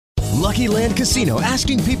Lucky Land Casino,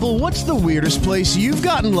 asking people, what's the weirdest place you've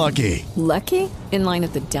gotten lucky? Lucky? In line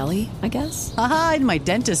at the deli, I guess? Aha, in my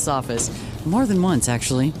dentist's office. More than once,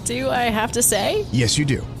 actually. Do I have to say? Yes, you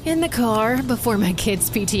do. In the car before my kids'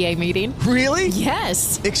 PTA meeting. Really?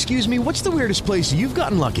 Yes. Excuse me, what's the weirdest place you've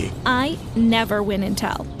gotten lucky? I never win and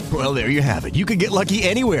tell. Well, there you have it. You can get lucky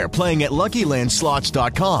anywhere, playing at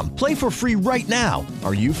LuckyLandSlots.com. Play for free right now.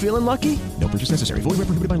 Are you feeling lucky? No purchase necessary. Void where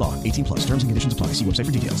prohibited by law. 18 plus. Terms and conditions apply. See website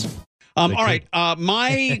for details. All right.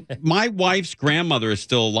 My wife's grandmother is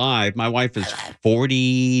still alive. My wife is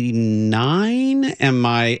 49,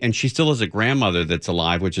 and she still has a grandmother that's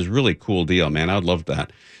alive, which is a really cool deal, man. I would love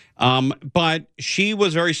that. But she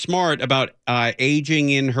was very smart about aging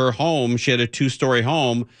in her home. She had a 2-story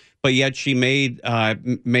home, but yet she made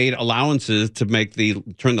allowances to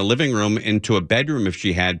turn the living room into a bedroom if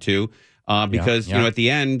she had to. Because you know, at the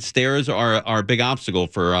end, stairs are a big obstacle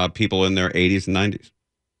for people in their 80s and 90s.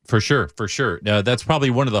 For sure. That's probably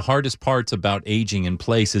one of the hardest parts about aging in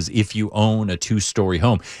place is if you own a 2-story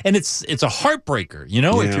home. And it's a heartbreaker, you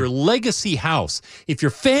know, if your legacy house, if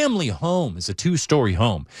your family home is a 2-story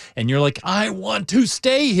home and you're like, I want to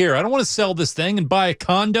stay here. I don't want to sell this thing and buy a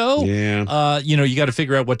condo. Yeah. You know, you got to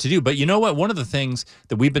figure out what to do. But you know what? One of the things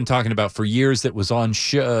that we've been talking about for years that was on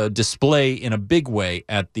display in a big way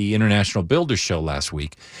at the International Builders Show last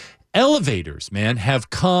week, elevators, man, have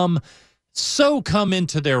come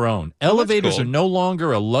into their own. Elevators are no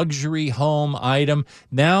longer a luxury home item.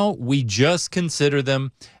 Now we just consider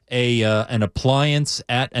them an appliance,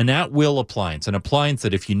 an at-will appliance, an appliance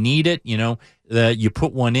that if you need it, you know, you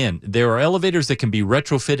put one in. There are elevators that can be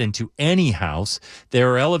retrofit into any house.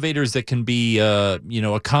 There are elevators that can be,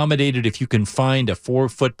 accommodated if you can find a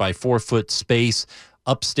 4-foot by 4-foot space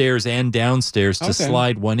upstairs and downstairs to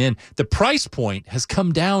slide one in. The price point has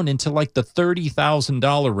come down into like the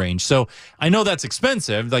 $30,000 range. So I know that's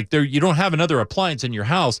expensive. Like you don't have another appliance in your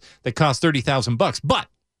house that costs $30,000. But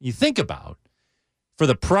you think about for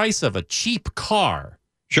the price of a cheap car,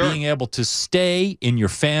 being able to stay in your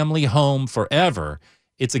family home forever,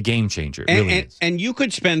 it's a game changer. It really is. And you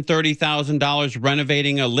could spend $30,000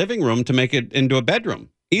 renovating a living room to make it into a bedroom.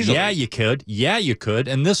 Easily. Yeah, you could.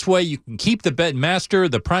 And this way you can keep the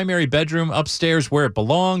the primary bedroom upstairs where it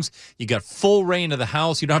belongs. You got full reign of the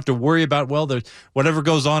house. You don't have to worry about, whatever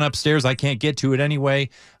goes on upstairs, I can't get to it anyway.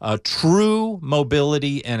 True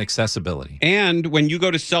mobility and accessibility. And when you go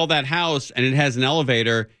to sell that house and it has an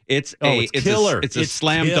elevator, it's killer. It's a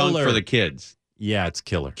slam dunk for the kids. Yeah, it's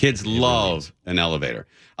killer. Kids love an elevator.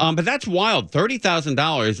 But that's wild.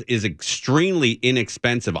 $30,000 is extremely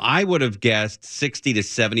inexpensive. I would have guessed $60,000 to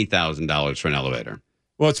 $70,000 for an elevator.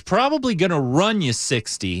 Well, it's probably going to run you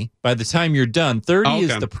 $60 by the time you're done. $30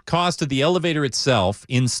 is the cost of the elevator itself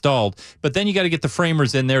installed, but then you got to get the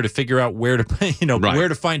framers in there to figure out where to, where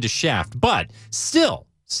to find a shaft. But still,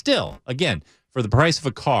 again, for the price of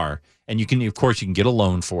a car, and you can get a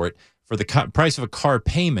loan for it. For the price of a car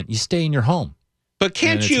payment, you stay in your home. But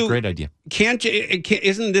it's a great idea.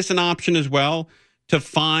 Isn't this an option as well to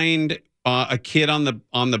find a kid on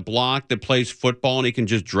the block that plays football and he can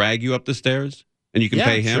just drag you up the stairs and you can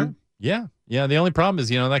pay him? Sure. Yeah. The only problem is,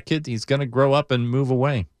 that kid, he's going to grow up and move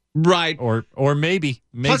away. Right. Or maybe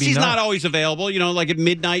Plus, he's not always available. Like at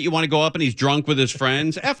midnight, you want to go up and he's drunk with his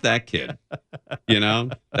friends. F that kid.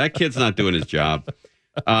 That kid's not doing his job.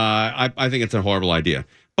 I think it's a horrible idea.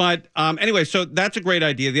 But anyway, so that's a great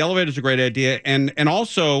idea. The elevator's a great idea. And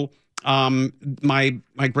also, my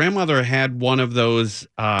grandmother had one of those,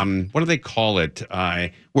 what do they call it?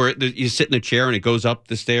 Where you sit in a chair and it goes up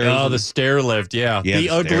the stairs. Oh, the stair lift, yeah. The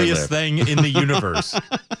ugliest thing in the universe.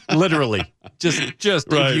 Literally. Just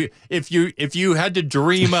right. if you had to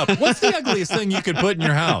dream up, what's the ugliest thing you could put in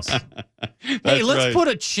your house? Hey, let's put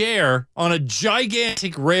a chair on a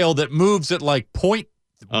gigantic rail that moves at like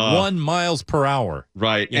 0.1 miles per hour.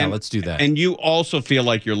 Right. Yeah, let's do that. And you also feel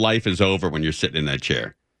like your life is over when you're sitting in that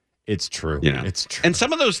chair. It's true. It's true. And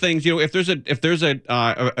some of those things, if there's a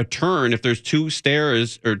turn, if there's 2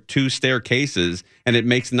 stairs or 2 staircases and it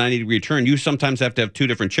makes a 90-degree turn, you sometimes have to have 2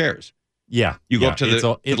 different chairs. Yeah. You go up to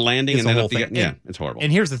the landing and then up the thing. It's horrible.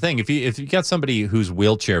 And here's the thing, if you got somebody who's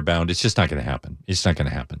wheelchair bound, it's just not going to happen. It's not going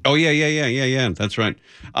to happen. Oh yeah. That's right.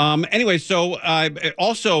 Anyway, so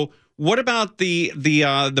also, what about the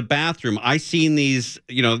bathroom? I seen these,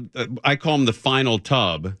 I call them the final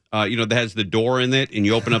tub. That has the door in it, and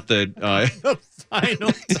you open up the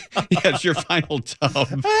final tub. Yeah, it's your final tub.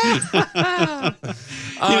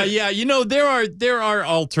 There are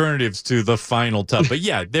alternatives to the final tub, but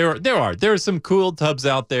yeah, there are some cool tubs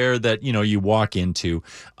out there that you walk into.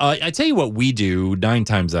 I tell you what we do 9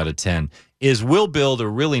 times out of 10 is we'll build a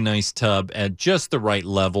really nice tub at just the right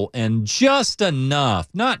level and just enough,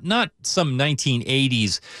 not some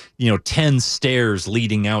 1980s, 10 stairs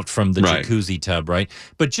leading out from the jacuzzi tub, right?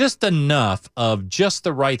 But just enough of just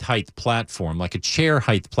the right height platform, like a chair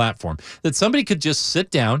height platform, that somebody could just sit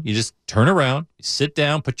down. You just turn around, sit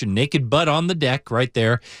down, put your naked butt on the deck right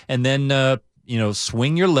there, and then,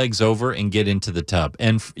 swing your legs over and get into the tub.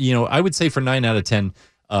 And, I would say for 9 out of 10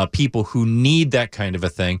 people who need that kind of a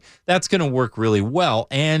thing, that's going to work really well.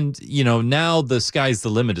 And, now the sky's the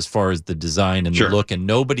limit as far as the design and the look, and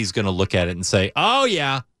nobody's going to look at it and say, oh,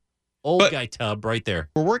 yeah, old guy tub right there.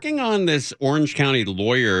 We're working on this Orange County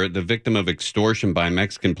lawyer, the victim of extortion by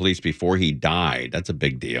Mexican police before he died. That's a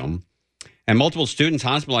big deal. And multiple students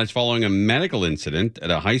hospitalized following a medical incident at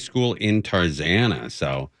a high school in Tarzana.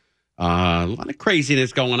 So a lot of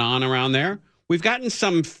craziness going on around there. We've gotten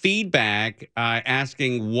some feedback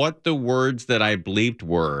asking what the words that I bleeped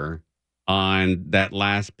were on that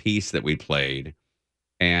last piece that we played.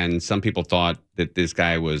 And some people thought that this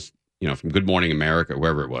guy was, from Good Morning America,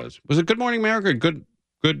 whoever it was. Was it Good Morning America? Good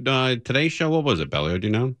Today Show? What was it, Bellio? Do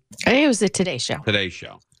you know? I think it was the Today Show. Today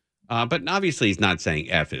Show. But obviously he's not saying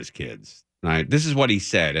F his kids. Right. This is what he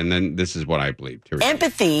said, and then this is what I believed.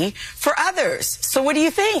 Empathy for others. So what do you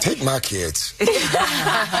think? Take my kids.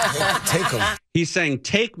 Take them. He's saying,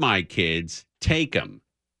 take my kids, take them.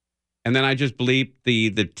 And then I just bleeped the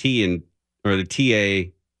T or the TA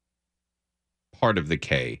part of the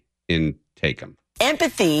K in take them.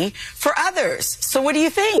 Empathy for others. So what do you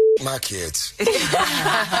think? My kids.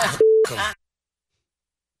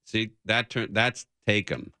 See, that's take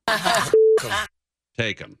them.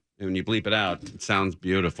 Take them. And when you bleep it out, it sounds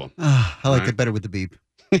beautiful. I like it better with the beep.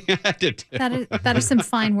 I did too. That is some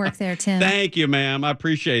fine work there, Tim. Thank you, ma'am. I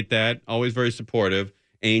appreciate that. Always very supportive.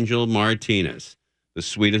 Angel Martinez, the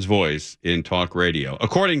sweetest voice in talk radio,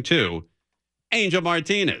 according to Angel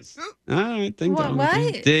Martinez. All right, ding dong.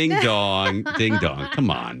 What? Ding dong. Ding dong.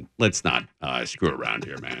 Come on. Let's not screw around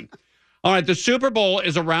here, man. All right, the Super Bowl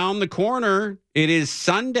is around the corner. It is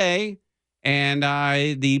Sunday. And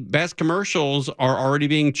the best commercials are already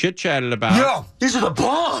being chit-chatted about. Yo, these are the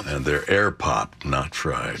bomb. And they're air-popped, not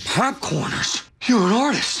fried. Popcorners. You're an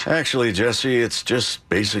artist. Actually, Jesse, it's just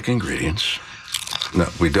basic ingredients. No,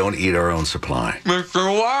 we don't eat our own supply.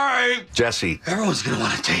 Mr. White. Jesse. Everyone's going to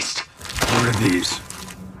want to taste. What are these?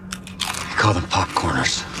 We call them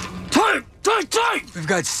popcorners. Tight! We've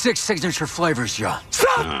got 6 signature flavors, John.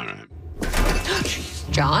 Stop! All right.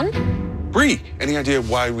 John? Bree, any idea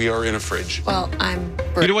why we are in a fridge? Well, I'm...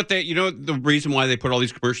 You know what? The reason why they put all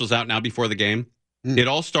these commercials out now before the game? It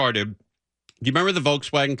all started... Do you remember the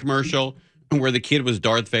Volkswagen commercial where the kid was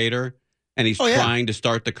Darth Vader and he's trying to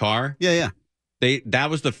start the car? Yeah. That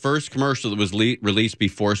was the first commercial that was released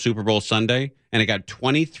before Super Bowl Sunday, and it got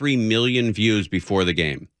 23 million views before the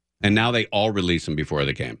game. And now they all release them before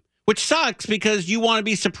the game, which sucks because you want to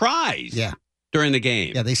be surprised. Yeah. During the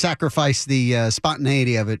game. Yeah, they sacrifice the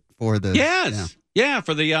spontaneity of it for the... Yes. Yeah,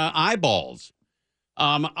 for the eyeballs.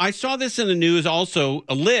 I saw this in the news also.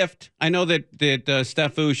 Lyft. I know that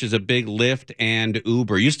Steph Fouche is a big Lyft and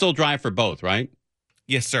Uber. You still drive for both, right?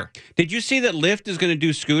 Yes, sir. Did you see that Lyft is going to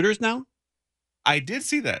do scooters now? I did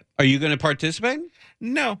see that. Are you going to participate?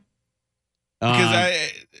 No. Because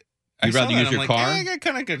you'd rather use your car? I got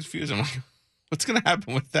kind of confused. I'm like, what's going to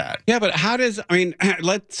happen with that? Yeah, but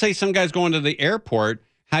let's say some guy's going to the airport.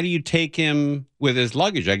 How do you take him with his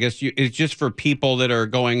luggage? I guess it's just for people that are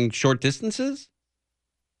going short distances?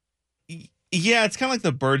 Yeah, it's kind of like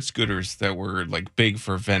the Bird scooters that were like big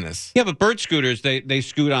for Venice. Yeah, but Bird scooters, they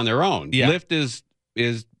scoot on their own. Yeah. Lyft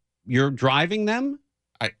is you're driving them?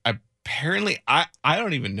 Apparently, I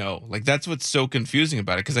don't even know. Like, that's what's so confusing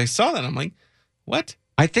about it, because I saw that and I'm like, what?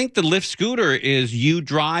 I think the Lyft scooter is you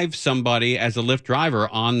drive somebody as a Lyft driver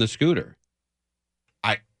on the scooter.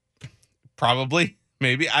 Probably.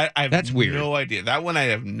 Maybe. I have That's weird. No idea. That one I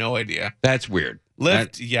have no idea. That's weird.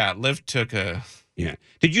 Lyft took a... Yeah.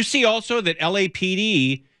 Did you see also that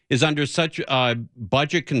LAPD is under such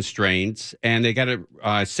budget constraints and they got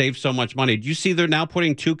to save so much money? Did you see they're now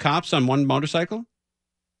putting 2 cops on one motorcycle?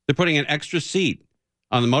 They're putting an extra seat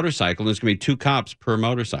on the motorcycle, and there's going to be 2 cops per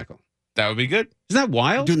motorcycle. That would be good. Isn't that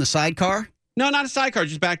wild? Doing the sidecar? No, not a sidecar,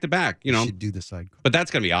 just back to back. You should do the sidecar. But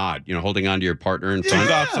that's going to be odd, holding on to your partner in front.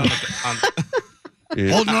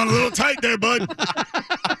 Yeah. Holding on a little tight there, bud.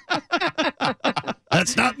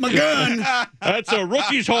 That's not my gun. That's a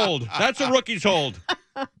rookie's hold.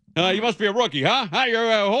 You must be a rookie, huh?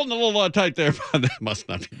 You're holding a little tight there. That must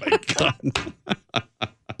not be my gun.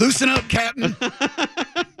 Loosen up, Captain.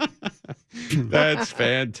 That's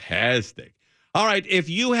fantastic. All right. If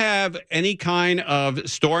you have any kind of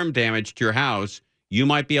storm damage to your house, you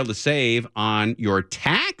might be able to save on your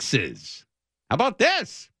taxes. How about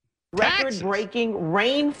this? Record-breaking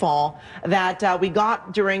rainfall that we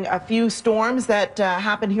got during a few storms that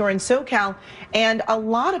happened here in SoCal, and a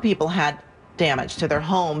lot of people had damage to their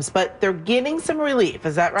homes, but they're getting some relief.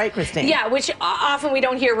 Is that right, Christine? Yeah, which often we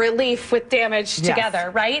don't hear relief with damage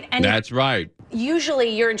together, right? And that's right.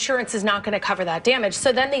 Usually your insurance is not going to cover that damage.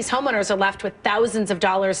 So then these homeowners are left with thousands of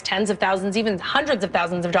dollars, tens of thousands, even hundreds of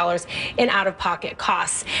thousands of dollars in out-of-pocket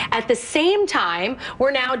costs. At the same time,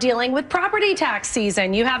 we're now dealing with property tax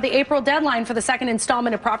season. You have the April deadline for the second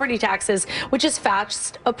installment of property taxes, which is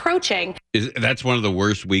fast approaching. That's one of the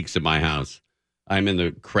worst weeks in my house. I'm in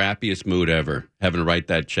the crappiest mood ever, having to write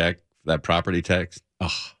that check, that property tax.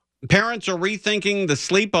 Ugh. Parents are rethinking the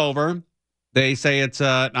sleepover. They say it's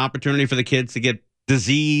an opportunity for the kids to get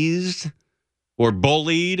diseased or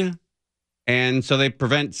bullied. And so they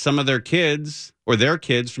prevent some of their kids from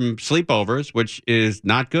sleepovers, which is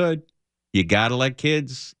not good. You got to let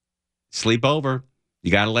kids sleep over.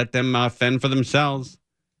 You got to let them fend for themselves.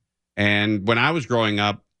 And when I was growing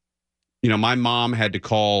up, my mom had to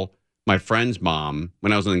call my friend's mom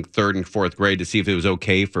when I was in 3rd and 4th grade to see if it was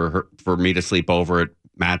okay for me to sleep over at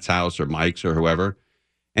Matt's house or Mike's or whoever.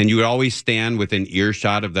 And you would always stand within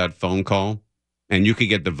earshot of that phone call, and you could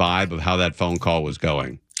get the vibe of how that phone call was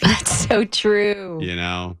going. That's so true.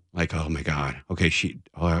 Like, oh my God. Okay,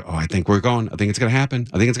 I think we're going. I think it's going to happen.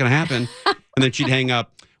 And then she'd hang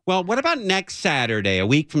up. Well, what about next Saturday, a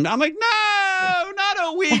week from now? I'm like, no, not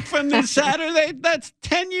a week from this Saturday. That's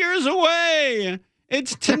 10 years away.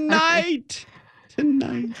 It's tonight.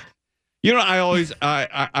 I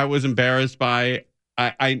was embarrassed by,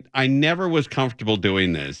 I never was comfortable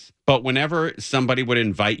doing this, but whenever somebody would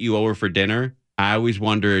invite you over for dinner, I always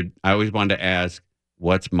wanted to ask,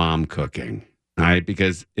 what's mom cooking? All right.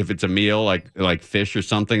 Because if it's a meal like fish or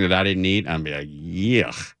something that I didn't eat, I'd be like,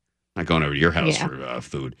 yuck, not going over to your house for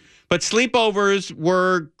food. But sleepovers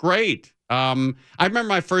were great. I remember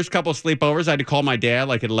my first couple of sleepovers. I had to call my dad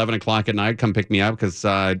like at 11 o'clock at night, come pick me up because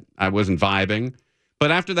I wasn't vibing.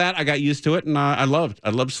 But after that, I got used to it, and I loved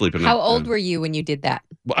sleeping. How old were you when you did that?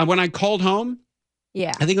 When I called home?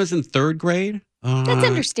 Yeah. I think it was in 3rd grade. That's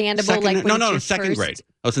understandable. Second grade.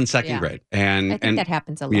 I was in second grade. And I think that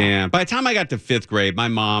happens a lot. Yeah. By the time I got to 5th grade, my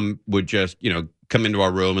mom would just, come into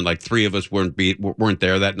our room, and like 3 of us weren't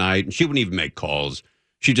there that night, and she wouldn't even make calls.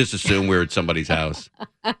 She just assumed we were at somebody's house.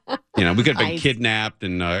 We could have been kidnapped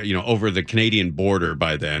and, over the Canadian border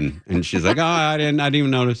by then. And she's like, oh, I didn't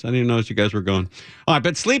even notice. I didn't notice you guys were gone. All right,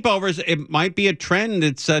 but sleepovers, it might be a trend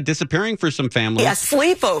that's disappearing for some families. A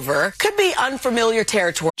sleepover could be unfamiliar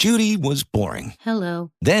territory. Judy was boring.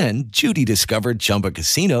 Hello. Then Judy discovered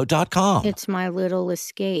ChumbaCasino.com. It's my little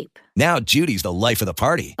escape. Now Judy's the life of the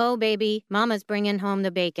party. Oh, baby, mama's bringing home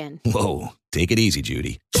the bacon. Whoa, take it easy,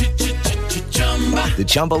 Judy. The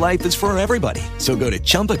Chumba life is for everybody. So go to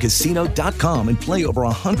ChumbaCasino.com and play over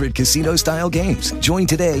 100 casino-style games. Join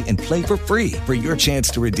today and play for free for your chance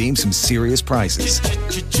to redeem some serious prizes.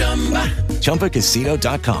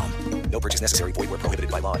 ChumbaCasino.com. No purchase necessary. Void where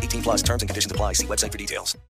prohibited by law. 18+ terms and conditions apply. See website for details.